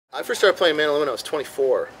I first started playing mandolin when I was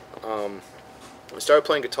 24. I started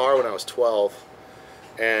playing guitar when I was 12,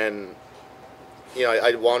 and you know,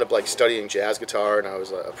 I wound up like studying jazz guitar, and I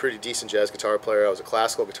was a pretty decent jazz guitar player. I was a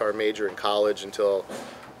classical guitar major in college until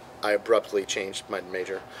I abruptly changed my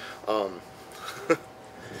major. Um,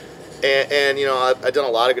 and you know, I've done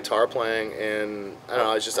a lot of guitar playing, and I don't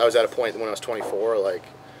know, I was at a point when I was 24, like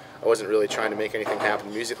I wasn't really trying to make anything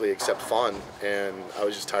happen musically except fun, and I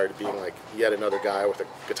was just tired of being like yet another guy with a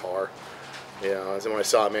guitar. You know, and when I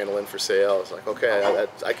saw a mandolin for sale, I was like, okay,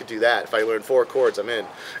 I could do that. If I learn 4 chords, I'm in.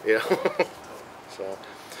 You know. So,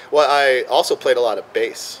 well, I also played a lot of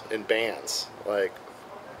bass in bands. Like,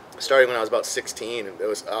 starting when I was about 16, it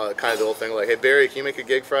was kind of the old thing like, hey Barry, can you make a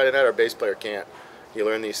gig Friday night? Our bass player can't. You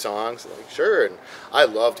learn these songs? Like, sure. And I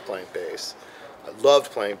loved playing bass. I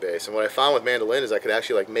loved playing bass. And what I found with mandolin is I could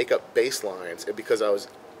actually like make up bass lines, and because I was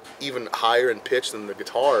even higher in pitch than the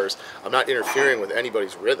guitars, I'm not interfering with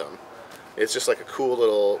anybody's rhythm. It's just like a cool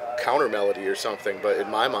little counter melody or something, but in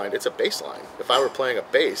my mind, it's a bass line. If I were playing a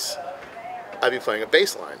bass, I'd be playing a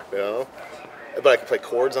bass line, you know? But I can play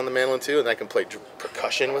chords on the mandolin too, and I can play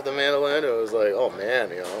percussion with the mandolin. It was like, oh man,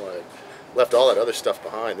 you know, I left all that other stuff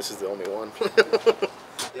behind. This is the only one.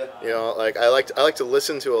 You know, like I like to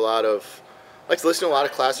listen to a lot of,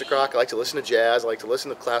 classic rock. I like to listen to jazz. I like to listen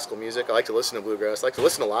to classical music. I like to listen to bluegrass. I like to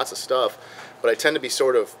listen to lots of stuff, but I tend to be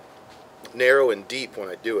sort of narrow and deep when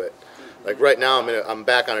I do it. Like right now, I'm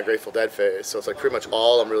back on a Grateful Dead phase, so it's like pretty much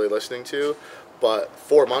all I'm really listening to. But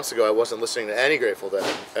 4 months ago, I wasn't listening to any Grateful Dead,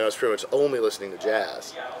 and I was pretty much only listening to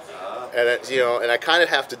jazz. And it's, you know, and I kind of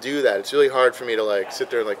have to do that. It's really hard for me to like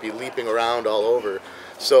sit there and like be leaping around all over.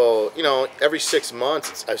 So you know, every 6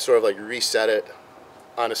 months, I sort of like reset it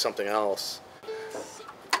onto something else.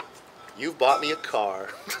 You've bought me a car.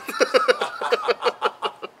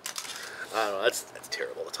 I don't know. That's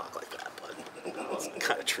terrible to talk like that, but it's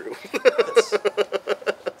kind of true.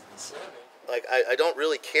 Like I don't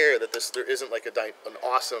really care that there isn't like an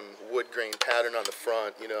awesome wood grain pattern on the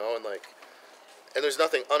front, you know, and there's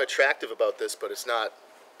nothing unattractive about this, but it's not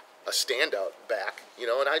a standout back, you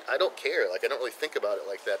know, and I don't care. Like I don't really think about it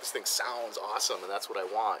like that. This thing sounds awesome, and that's what I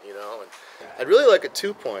want, you know. And I'd really like a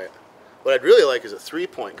 2-point. What I'd really like is a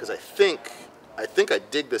 3-point, because I think I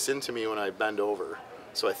dig this into me when I bend over.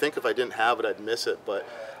 So I think if I didn't have it, I'd miss it. But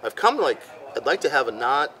I've come to like, I'd like to have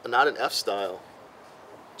not an F style,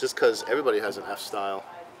 just because everybody has an F style,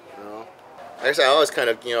 you know. I guess I always kind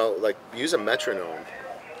of, you know, like use a metronome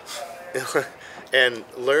and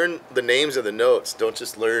learn the names of the notes. Don't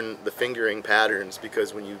just learn the fingering patterns,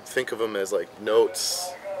 because when you think of them as like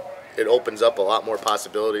notes, it opens up a lot more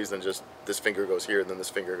possibilities than just this finger goes here and then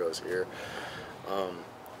this finger goes here.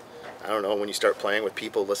 I don't know, when you start playing with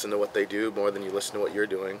people, listen to what they do more than you listen to what you're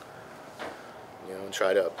doing. You know, and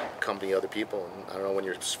try to accompany other people. And I don't know, when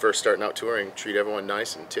you're first starting out touring, treat everyone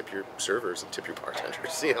nice and tip your servers and tip your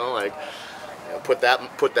bartenders. You know, like, you know, put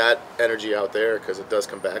that energy out there, because it does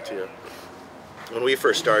come back to you. When we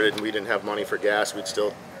first started and we didn't have money for gas, we'd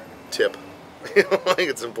still tip. You know, I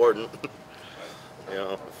think it's important. You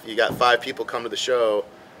know, if you got 5 people come to the show,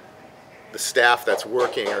 the staff that's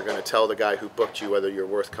working are going to tell the guy who booked you whether you're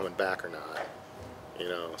worth coming back or not. You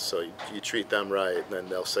know, so you treat them right, and then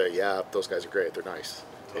they'll say, yeah, those guys are great, they're nice.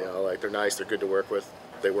 You know, like, they're nice, they're good to work with,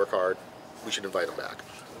 they work hard, we should invite them back.